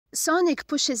Sonic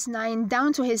pushes Nine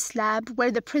down to his lab where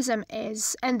the prism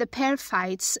is, and the pair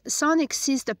fights. Sonic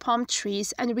sees the palm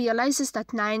trees and realizes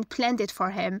that Nine planned it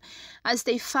for him. As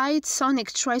they fight,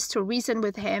 Sonic tries to reason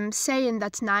with him, saying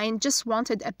that Nine just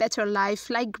wanted a better life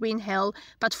like Green Hill,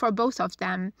 but for both of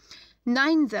them.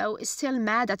 Nine, though, is still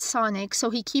mad at Sonic, so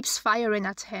he keeps firing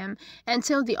at him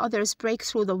until the others break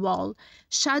through the wall.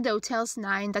 Shadow tells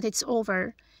Nine that it's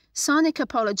over. Sonic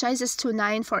apologizes to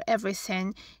Nine for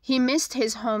everything. He missed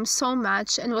his home so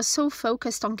much and was so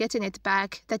focused on getting it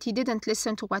back that he didn't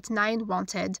listen to what Nine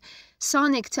wanted.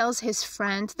 Sonic tells his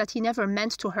friend that he never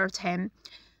meant to hurt him.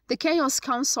 The Chaos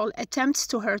Council attempts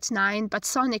to hurt Nine, but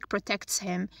Sonic protects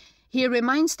him. He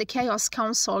reminds the Chaos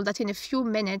Council that in a few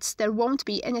minutes there won't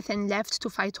be anything left to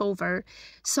fight over.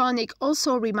 Sonic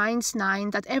also reminds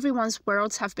Nine that everyone's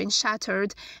worlds have been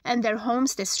shattered and their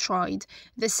homes destroyed.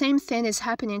 The same thing is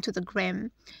happening to the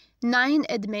Grimm. Nine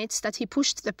admits that he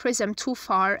pushed the prism too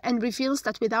far and reveals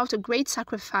that without a great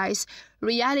sacrifice,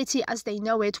 reality as they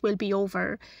know it will be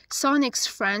over. Sonic's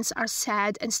friends are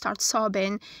sad and start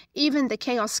sobbing. Even the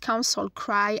Chaos Council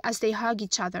cry as they hug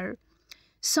each other.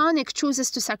 Sonic chooses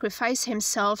to sacrifice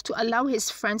himself to allow his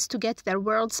friends to get their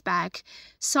worlds back.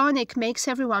 Sonic makes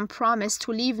everyone promise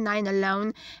to leave Nine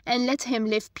alone and let him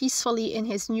live peacefully in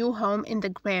his new home in the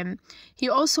Grimm. He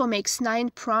also makes Nine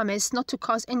promise not to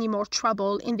cause any more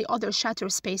trouble in the other shatter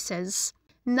spaces.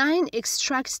 Nine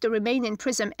extracts the remaining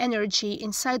prism energy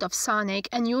inside of Sonic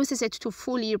and uses it to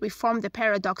fully reform the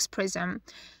Paradox Prism.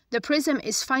 The prism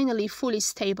is finally fully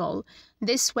stable.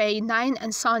 This way, Nine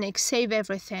and Sonic save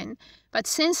everything. But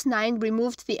since Nine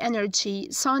removed the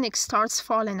energy, Sonic starts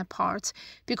falling apart,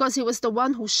 because he was the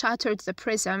one who shattered the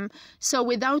prism, so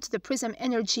without the prism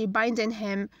energy binding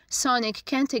him, Sonic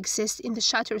can't exist in the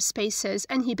shatter spaces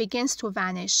and he begins to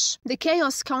vanish. The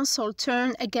Chaos Council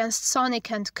turn against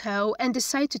Sonic and Co. and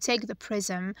decide to take the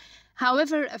prism.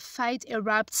 However, a fight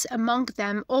erupts among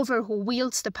them over who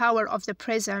wields the power of the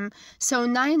prism, so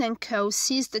Nine and Co.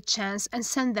 seize the chance and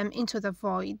send them into the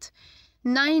void.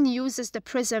 Nine uses the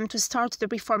prism to start the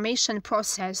reformation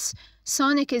process.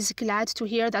 Sonic is glad to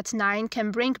hear that Nine can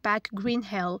bring back Green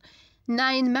Hill.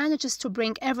 Nine manages to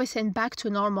bring everything back to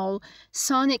normal.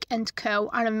 Sonic and Co.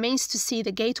 are amazed to see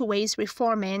the gateways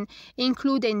reforming,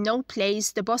 including No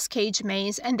Place, the Boss Cage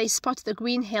Maze, and they spot the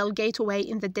Green Hill gateway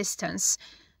in the distance.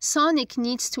 Sonic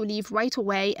needs to leave right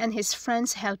away and his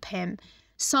friends help him.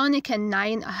 Sonic and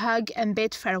Nine hug and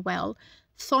bid farewell.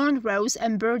 Thorn Rose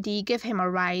and Birdie give him a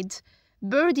ride.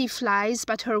 Birdie flies,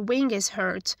 but her wing is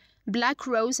hurt. Black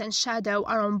Rose and Shadow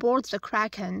are on board the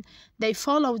Kraken. They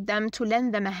followed them to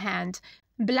lend them a hand.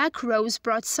 Black Rose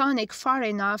brought Sonic far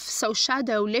enough so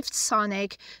Shadow lifts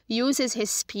Sonic, uses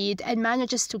his speed, and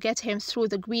manages to get him through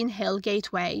the Green Hill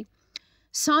gateway.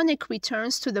 Sonic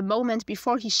returns to the moment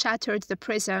before he shattered the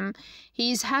prism.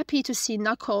 He is happy to see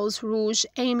Knuckles, Rouge,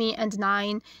 Amy, and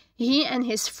Nine. He and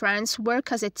his friends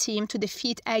work as a team to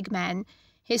defeat Eggman.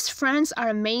 His friends are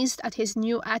amazed at his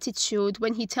new attitude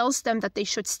when he tells them that they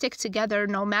should stick together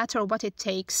no matter what it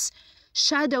takes.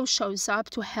 Shadow shows up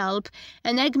to help,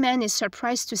 and Eggman is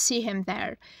surprised to see him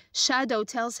there. Shadow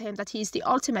tells him that he is the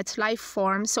ultimate life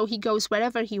form, so he goes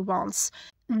wherever he wants.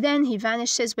 Then he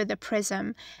vanishes with the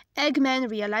prism.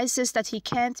 Eggman realizes that he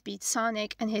can't beat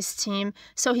Sonic and his team,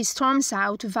 so he storms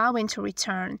out, vowing to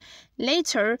return.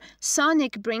 Later,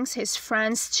 Sonic brings his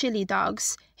friends chili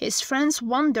dogs. His friends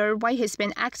wonder why he's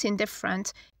been acting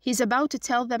different. He's about to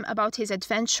tell them about his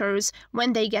adventures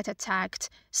when they get attacked.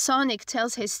 Sonic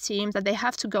tells his team that they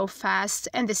have to go fast,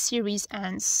 and the series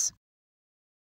ends.